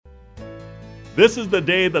This is the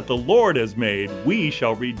day that the Lord has made. We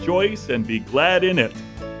shall rejoice and be glad in it.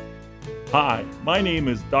 Hi, my name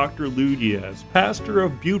is Dr. Lou Diaz, pastor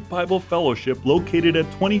of Butte Bible Fellowship located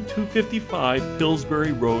at 2255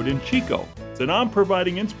 Pillsbury Road in Chico. And I'm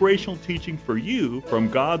providing inspirational teaching for you from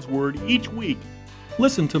God's Word each week.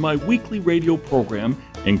 Listen to my weekly radio program,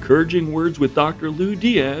 Encouraging Words with Dr. Lou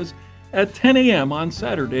Diaz, at 10 a.m. on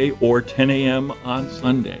Saturday or 10 a.m. on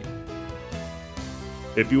Sunday.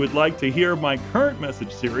 If you would like to hear my current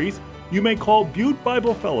message series, you may call Butte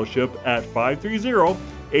Bible Fellowship at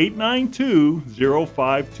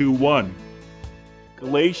 530-892-0521.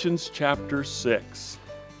 Galatians chapter 6.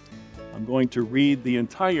 I'm going to read the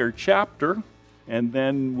entire chapter, and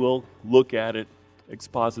then we'll look at it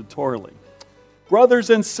expositorily. Brothers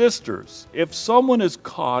and sisters, if someone is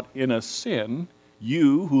caught in a sin,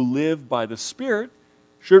 you who live by the Spirit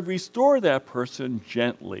should restore that person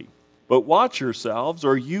gently. But watch yourselves,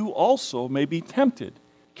 or you also may be tempted.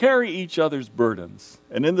 Carry each other's burdens,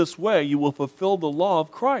 and in this way you will fulfill the law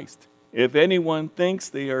of Christ. If anyone thinks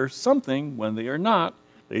they are something when they are not,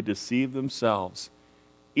 they deceive themselves.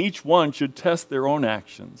 Each one should test their own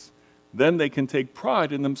actions. Then they can take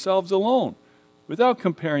pride in themselves alone, without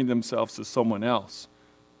comparing themselves to someone else.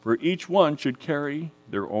 For each one should carry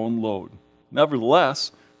their own load.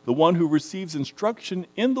 Nevertheless, the one who receives instruction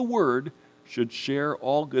in the word should share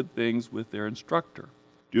all good things with their instructor.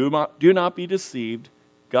 Do not be deceived.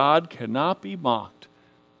 God cannot be mocked.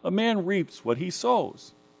 A man reaps what he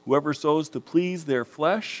sows. Whoever sows to please their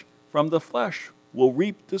flesh, from the flesh will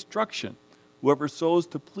reap destruction. Whoever sows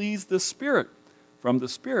to please the Spirit, from the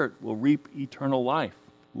Spirit will reap eternal life.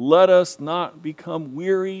 Let us not become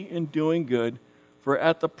weary in doing good, for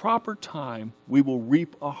at the proper time we will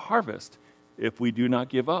reap a harvest if we do not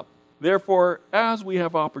give up. Therefore, as we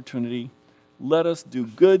have opportunity, let us do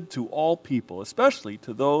good to all people, especially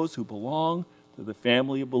to those who belong to the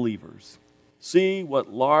family of believers. See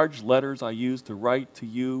what large letters I use to write to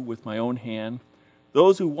you with my own hand.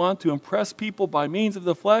 Those who want to impress people by means of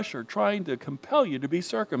the flesh are trying to compel you to be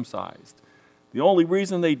circumcised. The only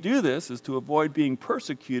reason they do this is to avoid being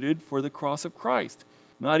persecuted for the cross of Christ.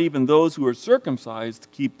 Not even those who are circumcised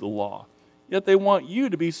keep the law. Yet they want you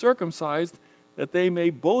to be circumcised, that they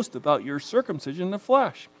may boast about your circumcision in the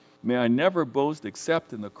flesh. May I never boast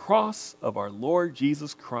except in the cross of our Lord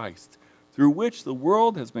Jesus Christ, through which the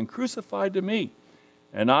world has been crucified to me,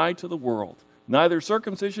 and I to the world. Neither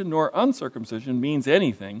circumcision nor uncircumcision means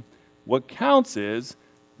anything. What counts is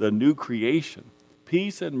the new creation.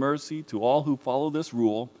 Peace and mercy to all who follow this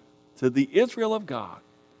rule, to the Israel of God.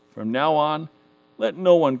 From now on, let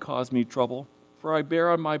no one cause me trouble, for I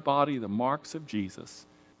bear on my body the marks of Jesus.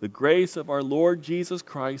 The grace of our Lord Jesus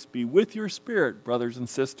Christ be with your spirit, brothers and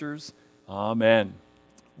sisters. Amen.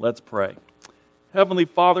 Let's pray. Heavenly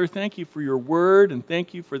Father, thank you for your word, and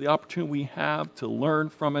thank you for the opportunity we have to learn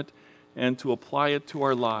from it and to apply it to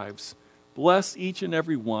our lives. Bless each and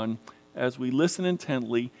every one as we listen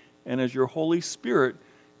intently and as your Holy Spirit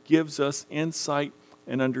gives us insight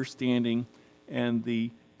and understanding and the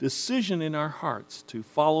decision in our hearts to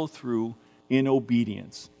follow through in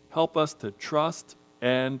obedience. Help us to trust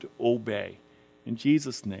and obey. In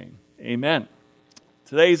Jesus' name, amen.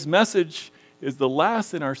 Today's message is the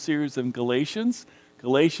last in our series in Galatians,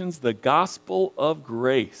 the gospel of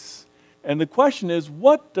grace. And the question is,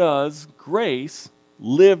 what does grace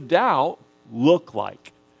lived out look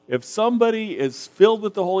like? If somebody is filled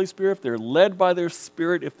with the Holy Spirit, if they're led by their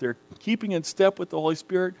Spirit, if they're keeping in step with the Holy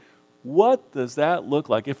Spirit, what does that look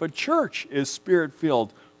like? If a church is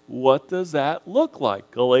Spirit-filled, what does that look like?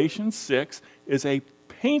 Galatians 6 is a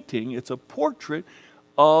painting, it's a portrait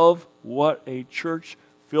of what a church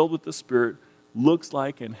filled with the Spirit looks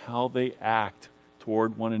like and how they act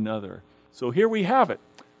toward one another. So here we have it.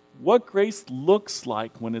 What grace looks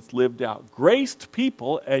like when it's lived out. Graced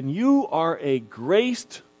people, and you are a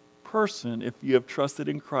graced person if you have trusted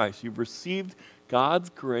in Christ. You've received God's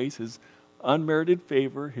grace, His unmerited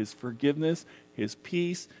favor, His forgiveness, His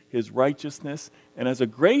peace, His righteousness. And as a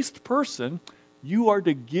graced person, you are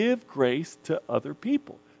to give grace to other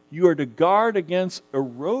people. You are to guard against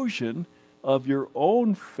erosion of your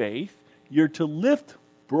own faith. You're to lift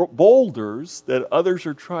boulders that others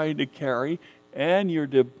are trying to carry, and you're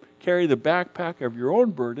to carry the backpack of your own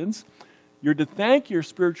burdens. You're to thank your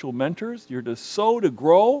spiritual mentors. You're to sow to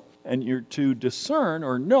grow, and you're to discern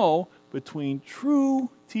or know between true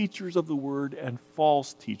teachers of the Word and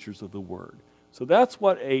false teachers of the Word. So that's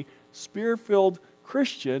what a Spirit-filled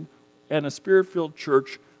Christian and a Spirit-filled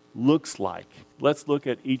church looks like. Let's look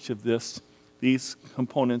at each of these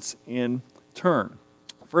components in turn.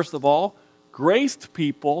 First of all, graced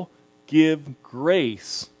people give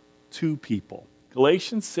grace to people.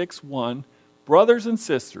 Galatians 6:1, brothers and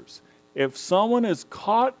sisters, if someone is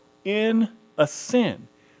caught in a sin,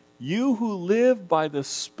 you who live by the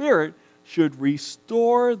Spirit should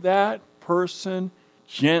restore that person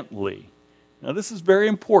gently. Now this is very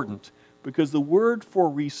important because the word for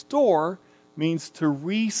restore means to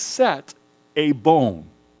reset a bone.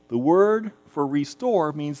 The word for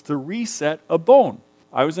restore means to reset a bone.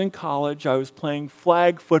 I was in college, I was playing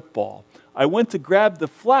flag football. I went to grab the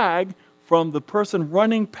flag from the person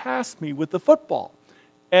running past me with the football.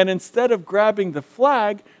 And instead of grabbing the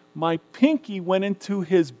flag, my pinky went into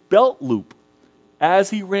his belt loop as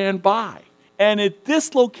he ran by. And it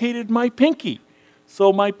dislocated my pinky.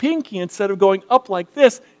 So my pinky, instead of going up like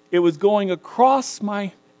this, it was going across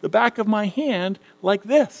the back of my hand like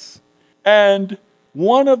this. And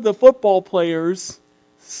one of the football players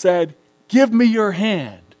said, "Give me your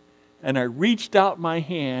hand." And I reached out my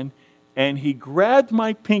hand, and he grabbed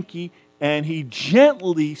my pinky, and he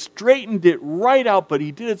gently straightened it right out, but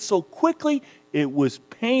he did it so quickly, it was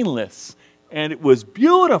painless, and it was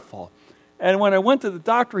beautiful. And when I went to the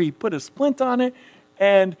doctor, he put a splint on it,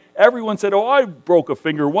 and everyone said, "Oh, I broke a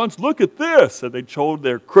finger once, look at this." And they showed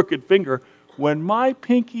their crooked finger. When my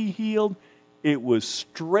pinky healed, it was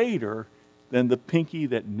straighter than the pinky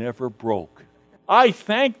that never broke. I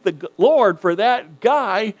thank the Lord for that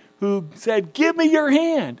guy who said, "Give me your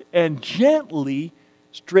hand," and gently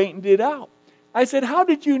straightened it out. I said, "How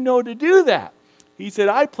did you know to do that?" He said,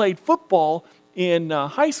 "I played football in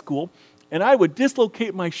high school, and I would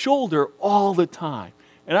dislocate my shoulder all the time.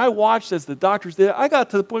 And I watched as the doctors did it. I got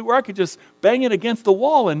to the point where I could just bang it against the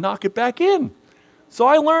wall and knock it back in. So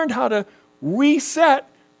I learned how to reset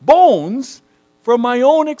bones from my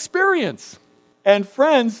own experience." And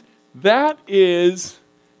friends, that is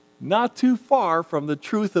not too far from the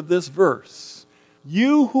truth of this verse.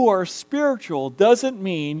 You who are spiritual doesn't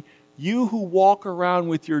mean you who walk around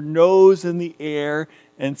with your nose in the air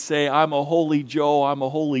and say, "I'm a holy Joe, I'm a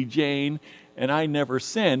holy Jane, and I never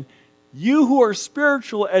sin." You who are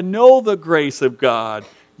spiritual and know the grace of God,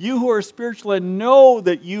 you who are spiritual and know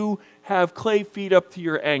that you have clay feet up to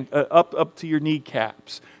your up to your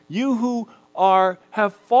kneecaps, you who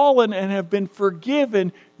have fallen and have been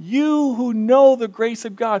forgiven, you who know the grace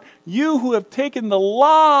of God, you who have taken the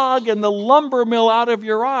log and the lumber mill out of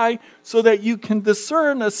your eye so that you can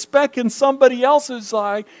discern a speck in somebody else's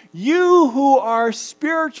eye, you who are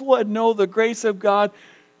spiritual and know the grace of God,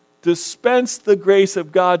 dispense the grace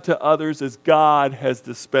of God to others as God has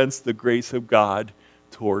dispensed the grace of God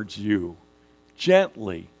towards you.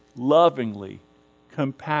 Gently, lovingly,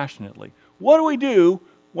 compassionately. What do we do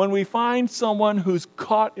when we find someone who's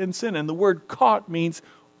caught in sin? And the word caught means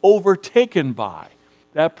overtaken by.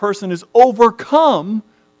 That person is overcome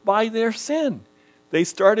by their sin. They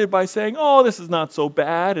started by saying, "Oh, this is not so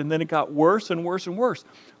bad," and then it got worse and worse and worse.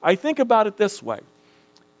 I think about it this way.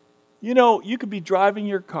 You know, you could be driving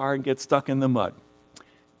your car and get stuck in the mud.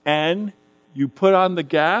 And you put on the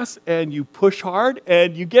gas and you push hard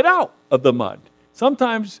and you get out of the mud.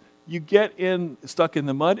 Sometimes you get stuck in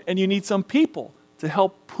the mud and you need some people to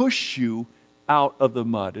help push you out of the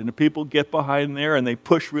mud. And the people get behind there and they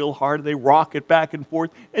push real hard, they rock it back and forth,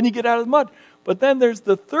 and you get out of the mud. But then there's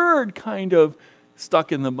the third kind of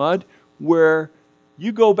stuck in the mud where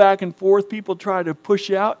you go back and forth, people try to push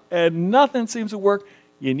you out, and nothing seems to work.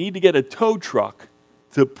 You need to get a tow truck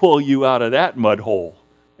to pull you out of that mud hole.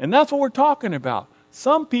 And that's what we're talking about.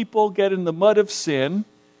 Some people get in the mud of sin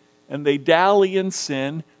and they dally in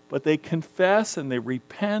sin, but they confess and they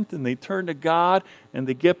repent and they turn to God and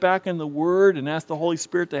they get back in the Word and ask the Holy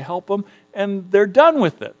Spirit to help them, and they're done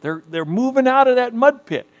with it. They're moving out of that mud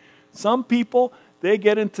pit. Some people, they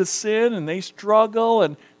get into sin and they struggle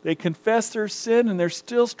and they confess their sin and they're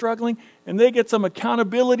still struggling, and they get some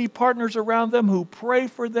accountability partners around them who pray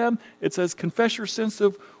for them. It says, "Confess your sins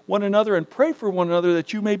to one another and pray for one another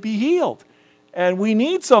that you may be healed." And we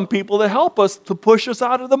need some people to help us to push us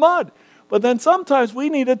out of the mud. But then sometimes we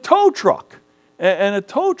need a tow truck. And a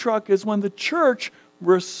tow truck is when the church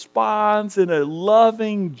responds in a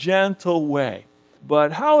loving, gentle way.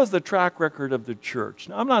 But how is the track record of the church?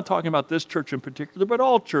 Now, I'm not talking about this church in particular, but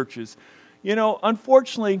all churches. You know,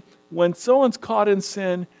 unfortunately, when someone's caught in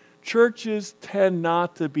sin, churches tend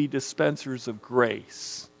not to be dispensers of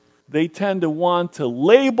grace. They tend to want to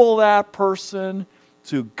label that person,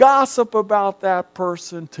 to gossip about that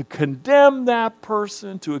person, to condemn that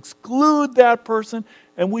person, to exclude that person,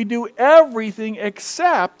 and we do everything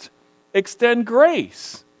except extend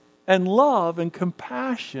grace and love and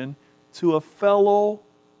compassion to a fellow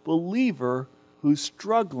believer who's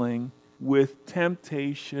struggling with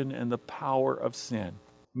temptation and the power of sin.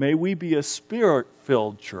 May we be a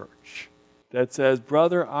Spirit-filled church. that says,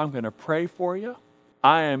 brother, I'm going to pray for you.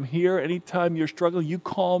 I am here anytime you're struggling. You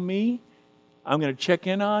call me. I'm going to check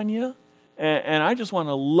in on you. And I just want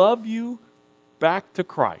to love you back to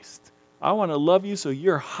Christ. I want to love you so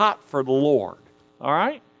you're hot for the Lord. All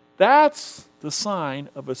right? That's the sign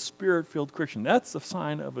of a Spirit-filled Christian. That's the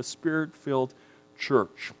sign of a Spirit-filled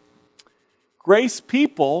church. Grace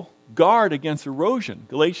people guard against erosion.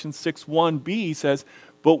 Galatians 6:1b says,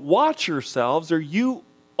 but watch yourselves, or you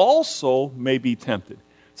also may be tempted.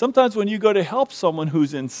 Sometimes when you go to help someone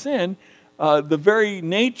who's in sin, the very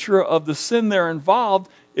nature of the sin they're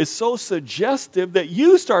involved is so suggestive that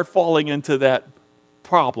you start falling into that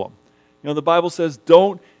problem. You know, the Bible says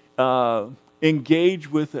don't engage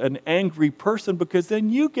with an angry person because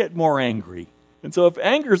then you get more angry. And so if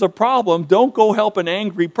anger is a problem, don't go help an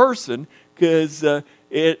angry person because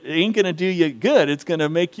it ain't going to do you good. It's going to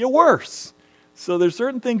make you worse. So there's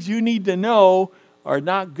certain things you need to know are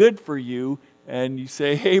not good for you. And you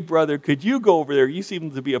say, hey, brother, could you go over there? You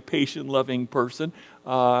seem to be a patient, loving person.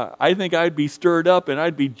 I think I'd be stirred up and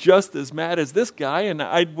I'd be just as mad as this guy and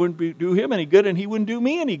I wouldn't do him any good and he wouldn't do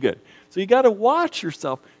me any good. So you got to watch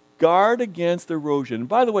yourself. Guard against erosion. And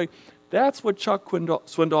by the way, that's what Chuck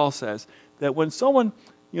Swindoll says, that when someone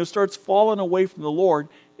starts falling away from the Lord,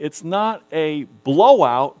 it's not a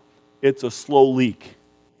blowout, it's a slow leak.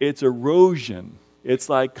 It's erosion. It's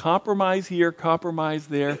like compromise here, compromise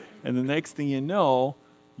there, and the next thing you know,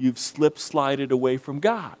 you've slided away from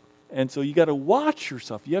God. And so you got to watch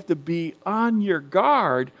yourself. You have to be on your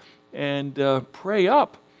guard and pray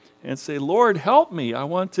up and say, Lord, help me. I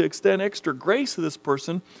want to extend extra grace to this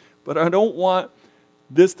person, but I don't want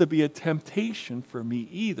this to be a temptation for me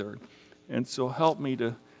either. And so help me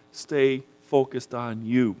to stay focused on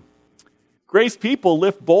you. Grace people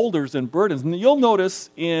lift boulders and burdens. And you'll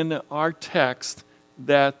notice in our text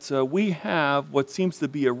that we have what seems to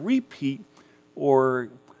be a repeat or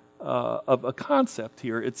of a concept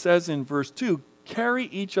here. It says in verse 2, carry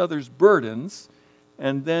each other's burdens.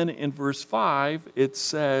 And then in verse 5, it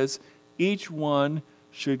says, each one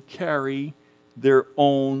should carry their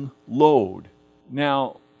own load.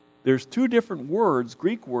 Now, there's two different words,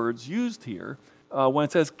 Greek words, used here. When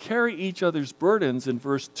it says carry each other's burdens in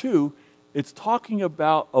verse 2, it's talking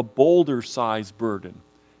about a boulder-sized burden.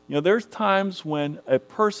 There's times when a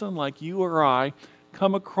person like you or I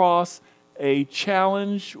come across a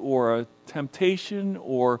challenge or a temptation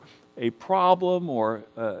or a problem or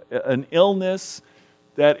an illness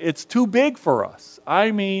that it's too big for us.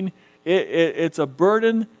 I mean, it's a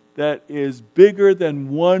burden that is bigger than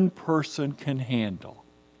one person can handle.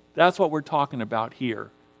 That's what we're talking about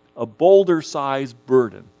here, a boulder-sized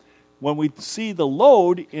burden. When we see the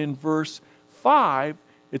load in verse 5,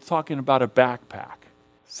 it's talking about a backpack.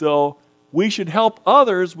 So we should help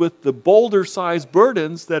others with the boulder-sized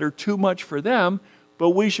burdens that are too much for them, but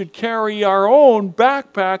we should carry our own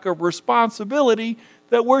backpack of responsibility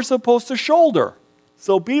that we're supposed to shoulder.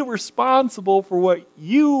 So be responsible for what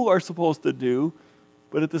you are supposed to do,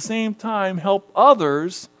 but at the same time help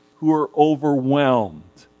others who are overwhelmed.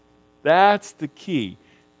 That's the key,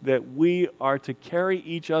 that we are to carry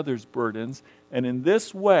each other's burdens, and in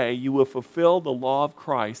this way you will fulfill the law of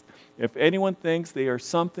Christ. If anyone thinks they are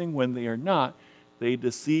something when they are not, they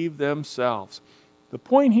deceive themselves. The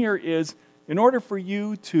point here is, in order for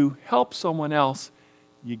you to help someone else,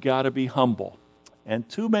 you got to be humble. And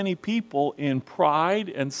too many people in pride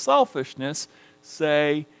and selfishness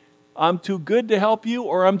say, I'm too good to help you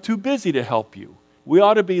or I'm too busy to help you. We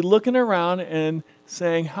ought to be looking around and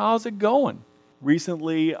saying, how's it going?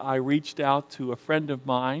 Recently, I reached out to a friend of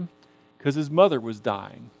mine because his mother was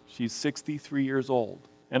dying. She's 63 years old.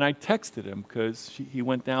 And I texted him because he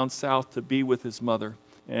went down south to be with his mother.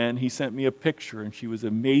 And he sent me a picture, and she was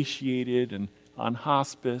emaciated and on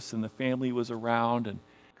hospice, and the family was around. And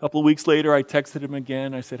a couple of weeks later, I texted him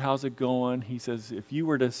again. I said, how's it going? He says, if you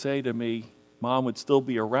were to say to me, Mom would still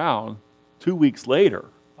be around 2 weeks later,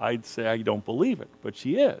 I'd say I don't believe it. But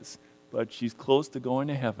she is. But she's close to going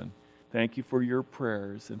to heaven. Thank you for your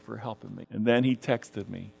prayers and for helping me. And then he texted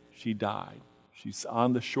me. She died. She's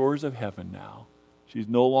on the shores of heaven now. She's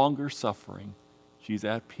no longer suffering. She's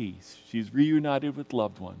at peace. She's reunited with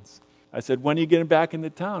loved ones. I said, when are you getting back into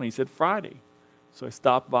town? He said, Friday. So I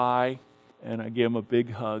stopped by and I gave him a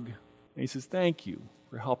big hug. And he says, thank you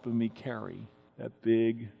for helping me carry that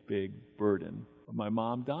big, big burden of my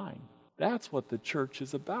mom dying. That's what the church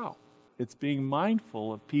is about. It's being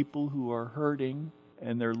mindful of people who are hurting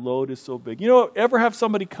and their load is so big. Ever have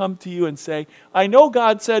somebody come to you and say, I know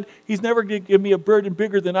God said He's never going to give me a burden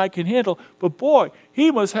bigger than I can handle, but boy, He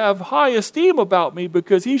must have high esteem about me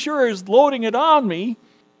because He sure is loading it on me.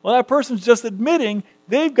 Well, that person's just admitting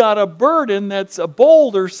they've got a burden that's a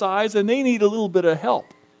boulder size and they need a little bit of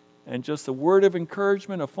help. And just a word of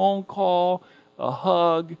encouragement, a phone call, a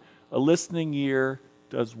hug, a listening ear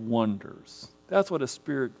does wonders. That's what a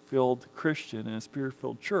Spirit-filled Christian and a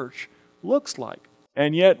Spirit-filled church looks like.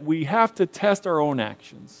 And yet we have to test our own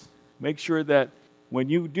actions. Make sure that when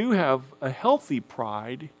you do have a healthy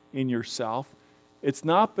pride in yourself, it's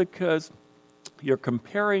not because you're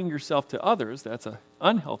comparing yourself to others, that's an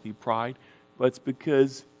unhealthy pride, but it's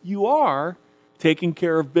because you are taking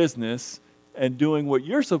care of business and doing what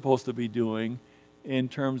you're supposed to be doing in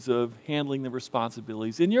terms of handling the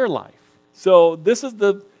responsibilities in your life. So this is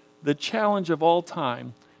the challenge of all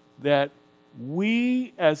time, that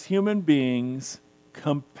we as human beings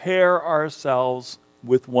compare ourselves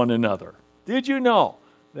with one another. Did you know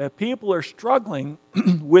that people are struggling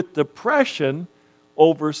with depression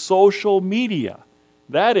over social media?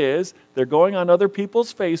 That is, they're going on other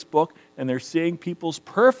people's Facebook and they're seeing people's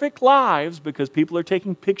perfect lives because people are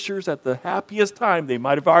taking pictures at the happiest time. They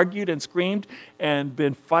might have argued and screamed and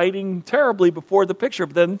been fighting terribly before the picture,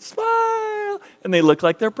 but then smile and they look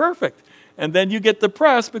like they're perfect. And then you get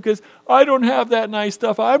depressed because I don't have that nice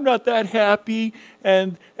stuff. I'm not that happy.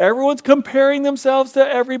 And everyone's comparing themselves to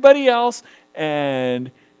everybody else.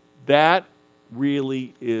 And that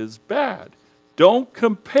really is bad. Don't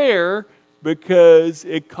compare because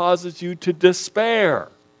it causes you to despair.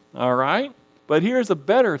 All right? But here's a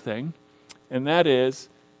better thing, and that is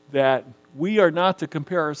that we are not to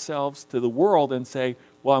compare ourselves to the world and say,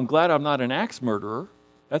 well, I'm glad I'm not an axe murderer.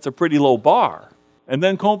 That's a pretty low bar. And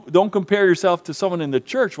then don't compare yourself to someone in the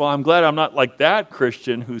church. Well, I'm glad I'm not like that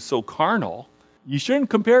Christian who's so carnal. You shouldn't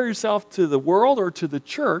compare yourself to the world or to the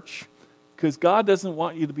church, because God doesn't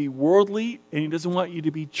want you to be worldly and He doesn't want you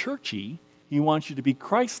to be churchy. He wants you to be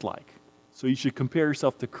Christ-like. So you should compare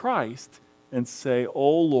yourself to Christ and say,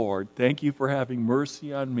 oh Lord, thank you for having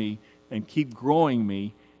mercy on me and keep growing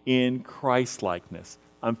me in Christ-likeness.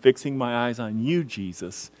 I'm fixing my eyes on you,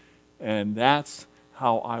 Jesus, and that's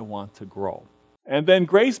how I want to grow. And then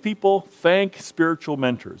grace people thank spiritual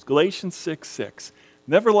mentors. Galatians 6:6.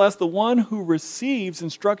 Nevertheless, the one who receives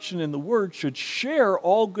instruction in the word should share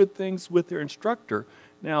all good things with their instructor.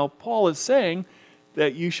 Now, Paul is saying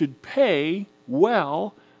that you should pay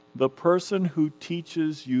well the person who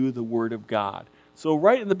teaches you the word of God. So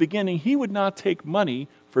right in the beginning, he would not take money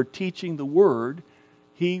for teaching the word.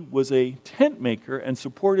 He was a tent maker and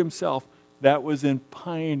supported himself. That was in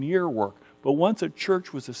pioneer work. But once a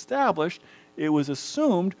church was established, it was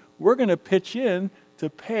assumed we're going to pitch in to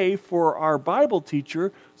pay for our Bible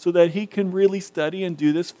teacher so that he can really study and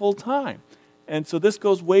do this full time. And so this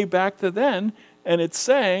goes way back to then, and it's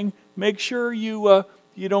saying, make sure you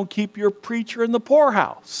don't keep your preacher in the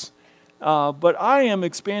poorhouse. But I am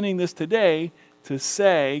expanding this today to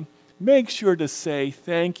say, make sure to say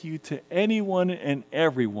thank you to anyone and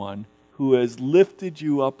everyone who has lifted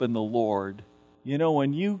you up in the Lord. You know,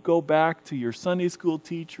 when you go back to your Sunday school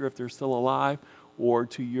teacher, if they're still alive, or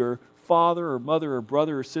to your father or mother or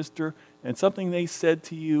brother or sister, and something they said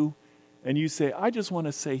to you, and you say, I just want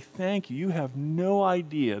to say thank you. You have no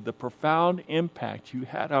idea the profound impact you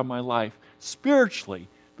had on my life spiritually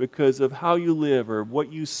because of how you live or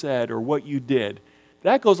what you said or what you did.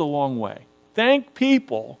 That goes a long way. Thank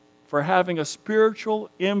people for having a spiritual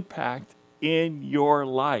impact in your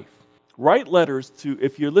life. Write letters to,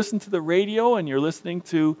 if you listen to the radio and you're listening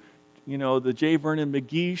to, the J. Vernon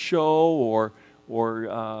McGee show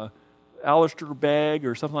or Alistair Begg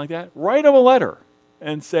or something like that, write them a letter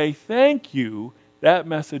and say, thank you, that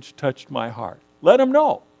message touched my heart. Let them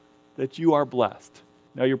know that you are blessed.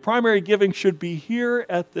 Now, your primary giving should be here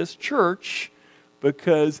at this church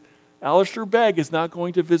because Alistair Begg is not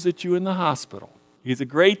going to visit you in the hospital. He's a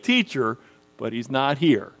great teacher, but he's not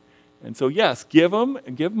here. And so, yes, give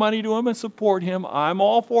money to him and support him. I'm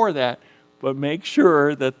all for that. But make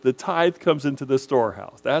sure that the tithe comes into the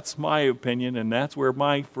storehouse. That's my opinion, and that's where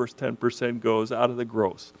my first 10% goes out of the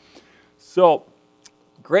gross. So,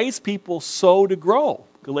 grace people sow to grow.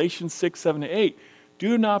 Galatians 6:7-8.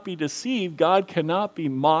 Do not be deceived. God cannot be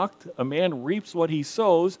mocked. A man reaps what he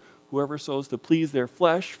sows. Whoever sows to please their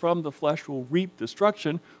flesh, from the flesh will reap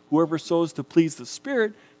destruction. Whoever sows to please the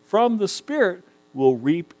Spirit, from the Spirit will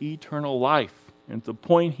reap eternal life. And the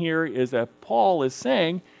point here is that Paul is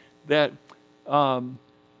saying that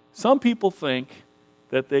some people think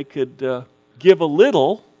that they could give a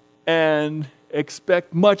little and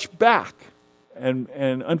expect much back. And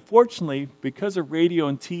unfortunately, because of radio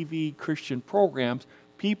and TV Christian programs,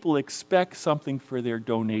 people expect something for their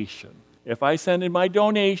donation. If I send in my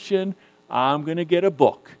donation, I'm going to get a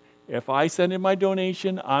book. If I send in my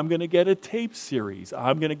donation, I'm going to get a tape series.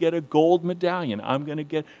 I'm going to get a gold medallion. I'm going to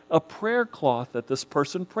get a prayer cloth that this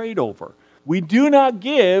person prayed over. We do not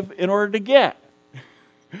give in order to get.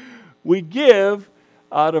 We give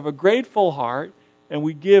out of a grateful heart, and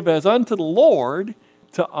we give as unto the Lord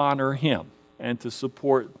to honor Him and to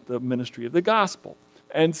support the ministry of the gospel.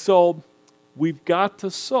 And so we've got to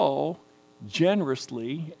sow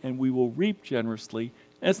generously, and we will reap generously.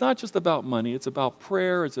 And it's not just about money. It's about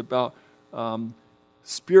prayer. It's about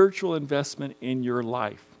spiritual investment in your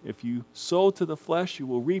life. If you sow to the flesh, you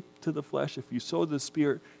will reap to the flesh. If you sow to the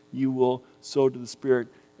Spirit, you will sow to the Spirit.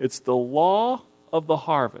 It's the law of the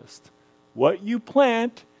harvest. What you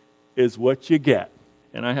plant is what you get.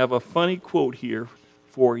 And I have a funny quote here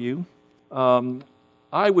for you.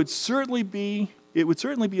 It would certainly be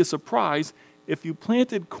a surprise if you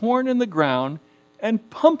planted corn in the ground and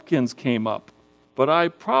pumpkins came up. But it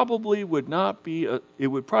would probably not be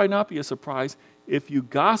a surprise if you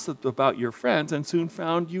gossiped about your friends and soon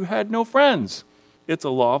found you had no friends. It's a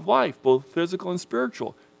law of life, both physical and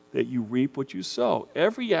spiritual, that you reap what you sow.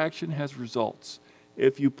 Every action has results.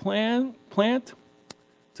 If you plant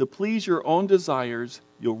to please your own desires,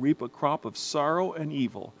 you'll reap a crop of sorrow and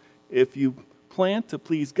evil. If you plant to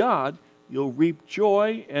please God, you'll reap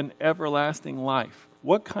joy and everlasting life.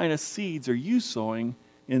 What kind of seeds are you sowing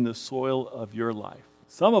in the soil of your life?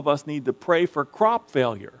 Some of us need to pray for crop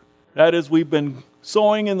failure. That is, we've been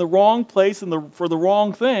sowing in the wrong place for the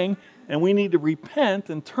wrong thing, and we need to repent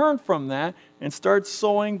and turn from that and start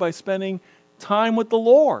sowing by spending time with the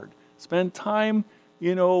Lord. Spend time,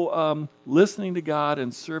 listening to God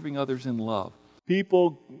and serving others in love.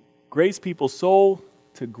 Grace people sow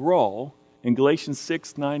to grow. In Galatians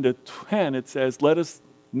 6:9-10, it says, "Let us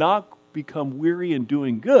not become weary in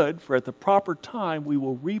doing good, for at the proper time we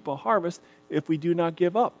will reap a harvest if we do not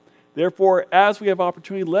give up. Therefore, as we have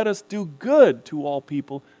opportunity, let us do good to all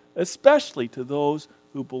people, especially to those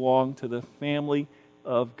who belong to the family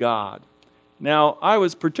of God." Now, I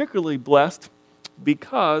was particularly blessed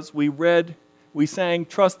because we sang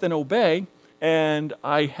Trust and Obey, and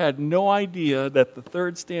I had no idea that the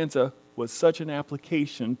third stanza was such an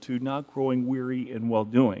application to not growing weary in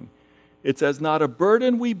well-doing. It says, "Not a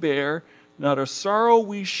burden we bear, not a sorrow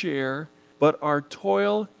we share, but our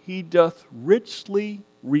toil He doth richly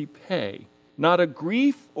repay. Not a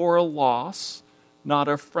grief or a loss, not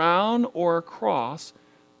a frown or a cross,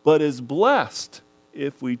 but is blessed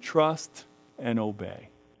if we trust and obey."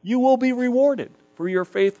 You will be rewarded for your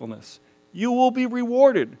faithfulness. You will be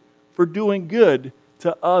rewarded for doing good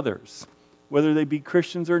to others, whether they be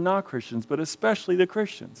Christians or not Christians, but especially the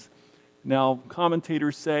Christians. Now,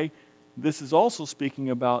 commentators say this is also speaking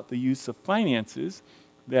about the use of finances,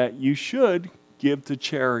 that you should give to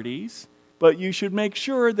charities, but you should make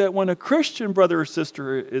sure that when a Christian brother or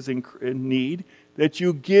sister is in need, that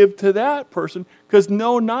you give to that person, because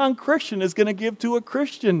no non-Christian is going to give to a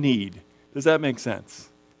Christian need. Does that make sense?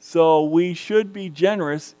 So we should be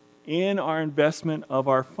generous in our investment of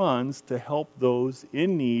our funds to help those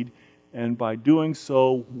in need, and by doing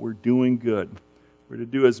so, we're doing good. We're to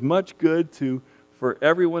do as much good for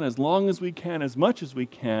everyone as long as we can, as much as we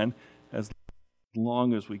can, as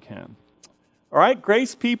long as we can. All right,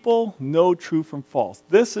 grace people, know true from false.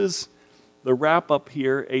 This is the wrap-up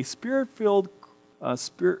here. A spirit-filled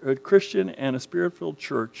Christian and a spirit-filled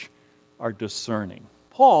church are discerning.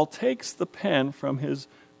 Paul takes the pen from his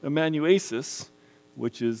amanuensis,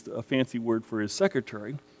 which is a fancy word for his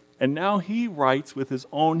secretary, and now he writes with his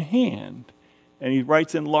own hand, and he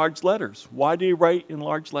writes in large letters. Why did he write in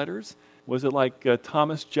large letters? Was it like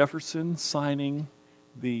Thomas Jefferson signing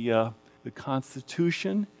the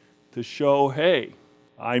Constitution to show, hey,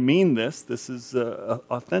 I mean this is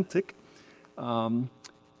authentic?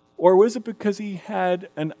 Or was it because he had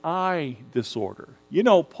an eye disorder?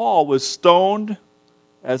 Paul was stoned,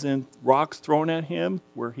 as in rocks thrown at him,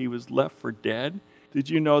 where he was left for dead. Did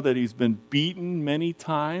you know that he's been beaten many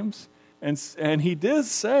times? And he did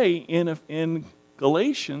say in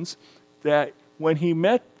Galatians that when he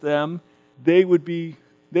met them, they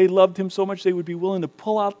loved him so much they would be willing to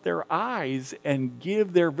pull out their eyes and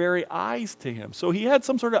give their very eyes to him. So he had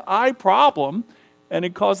some sort of eye problem, and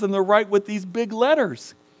it caused him to write with these big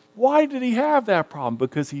letters. Why did he have that problem?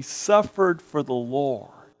 Because he suffered for the Lord.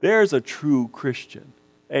 There's a true Christian.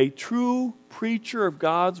 A true preacher of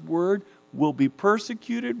God's word will be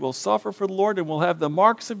persecuted, will suffer for the Lord, and will have the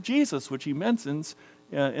marks of Jesus, which he mentions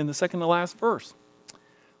in the second to last verse.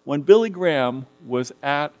 When Billy Graham was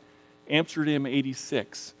at Amsterdam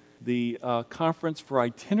 86, the conference for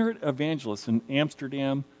itinerant evangelists in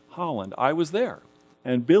Amsterdam, Holland, I was there.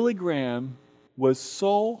 And Billy Graham was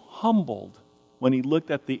so humbled when he looked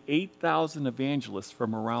at the 8,000 evangelists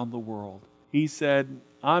from around the world. He said,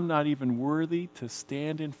 I'm not even worthy to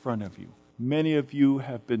stand in front of you. Many of you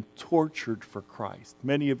have been tortured for Christ.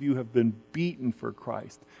 Many of you have been beaten for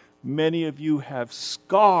Christ. Many of you have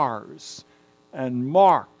scars and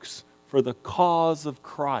marks for the cause of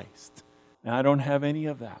Christ. And I don't have any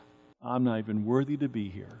of that. I'm not even worthy to be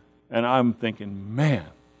here. And I'm thinking, man,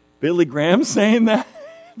 Billy Graham saying that?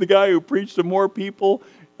 The guy who preached to more people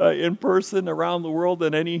in person around the world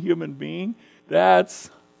than any human being? That's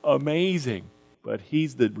amazing. But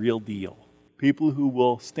he's the real deal. People who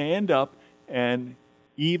will stand up and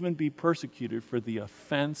even be persecuted for the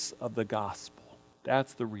offense of the gospel.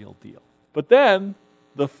 That's the real deal. But then,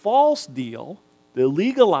 the false deal, the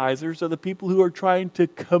legalizers are the people who are trying to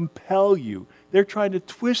compel you. They're trying to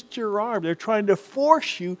twist your arm. They're trying to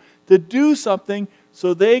force you to do something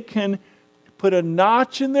so they can put a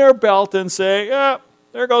notch in their belt and say,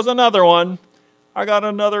 there goes another one. I got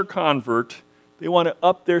another convert. They want to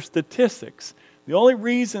up their statistics. The only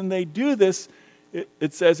reason they do this,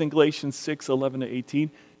 it says in Galatians 6:11-18,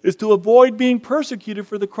 is to avoid being persecuted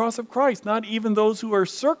for the cross of Christ. Not even those who are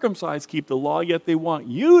circumcised keep the law, yet they want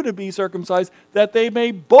you to be circumcised, that they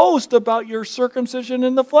may boast about your circumcision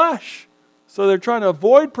in the flesh. So they're trying to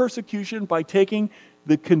avoid persecution by taking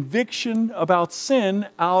the conviction about sin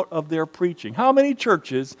out of their preaching. How many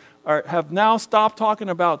churches have now stopped talking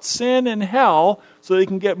about sin and hell so they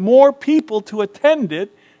can get more people to attend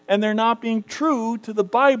it, and they're not being true to the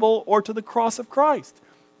Bible or to the cross of Christ?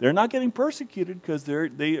 They're not getting persecuted because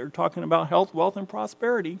they are talking about health, wealth, and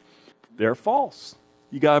prosperity. They're false.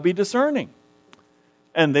 You got to be discerning.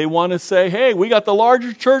 And they want to say, hey, we got the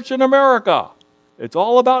largest church in America. It's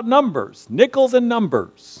all about numbers, nickels and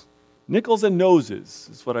numbers. Nickels and noses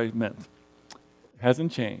is what I meant. It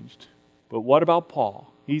hasn't changed. But what about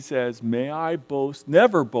Paul? He says, may I boast,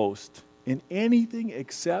 never boast in anything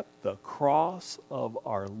except the cross of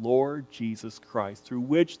our Lord Jesus Christ, through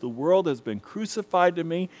which the world has been crucified to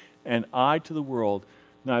me and I to the world.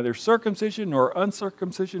 Neither circumcision nor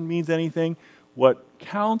uncircumcision means anything. What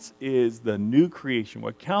counts is the new creation.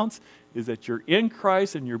 What counts is that you're in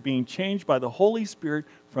Christ and you're being changed by the Holy Spirit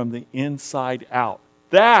from the inside out.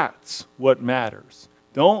 That's what matters.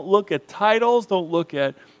 Don't look at titles. Don't look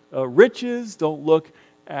at riches. Don't look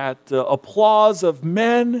at applause of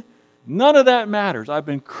men. None of that matters. I've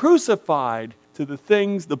been crucified to the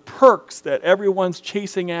things, the perks that everyone's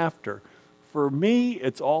chasing after. For me,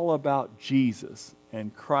 it's all about Jesus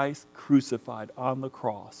and Christ crucified on the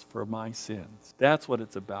cross for my sins. That's what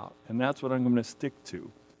it's about, and that's what I'm going to stick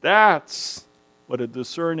to. That's what a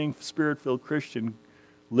discerning, Spirit-filled Christian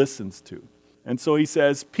listens to. And so he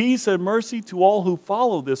says, peace and mercy to all who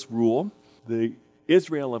follow this rule. The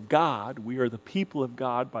Israel of God, we are the people of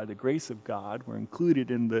God by the grace of God. We're included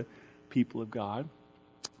in the people of God.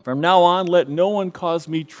 From now on, let no one cause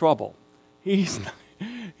me trouble. He's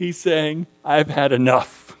saying, I've had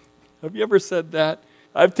enough. Have you ever said that?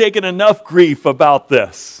 I've taken enough grief about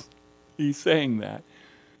this. He's saying that.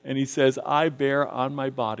 And he says, I bear on my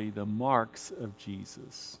body the marks of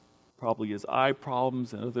Jesus. Probably his eye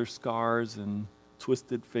problems and other scars and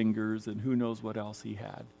twisted fingers and who knows what else he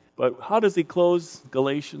had. But how does he close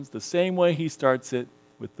Galatians? The same way he starts it,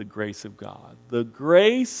 with the grace of God. The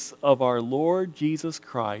grace of our Lord Jesus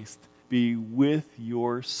Christ be with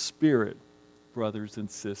your spirit, brothers and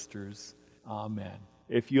sisters. Amen.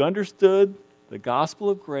 If you understood the gospel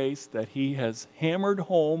of grace that he has hammered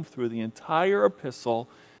home through the entire epistle,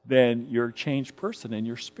 then you're a changed person in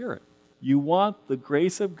your spirit. You want the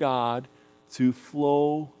grace of God to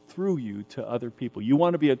flow through you to other people. You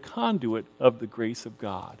want to be a conduit of the grace of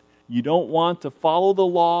God. You don't want to follow the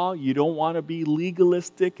law. You don't want to be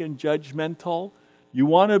legalistic and judgmental. You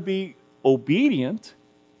want to be obedient,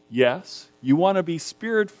 yes. You want to be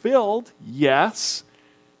spirit-filled, yes.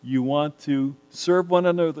 You want to serve one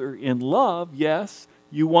another in love, yes.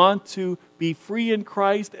 You want to be free in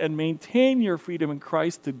Christ and maintain your freedom in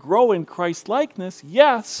Christ, to grow in Christ-likeness,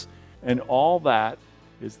 yes. And all that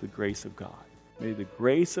is the grace of God. May the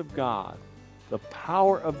grace of God, the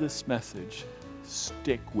power of this message,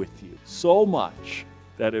 stick with you so much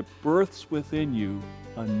that it births within you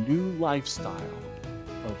a new lifestyle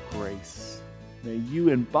of grace. May you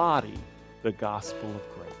embody the gospel of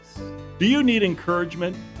grace. Do you need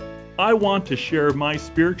encouragement? I want to share my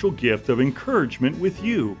spiritual gift of encouragement with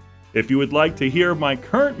you. If you would like to hear my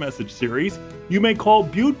current message series, you may call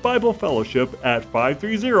Butte Bible Fellowship at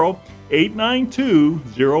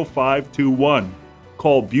 530-892-0521.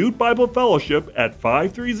 Call Butte Bible Fellowship at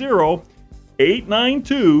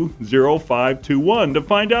 530-892-0521 to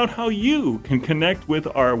find out how you can connect with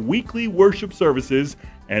our weekly worship services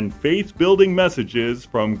and faith building messages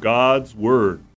from God's Word.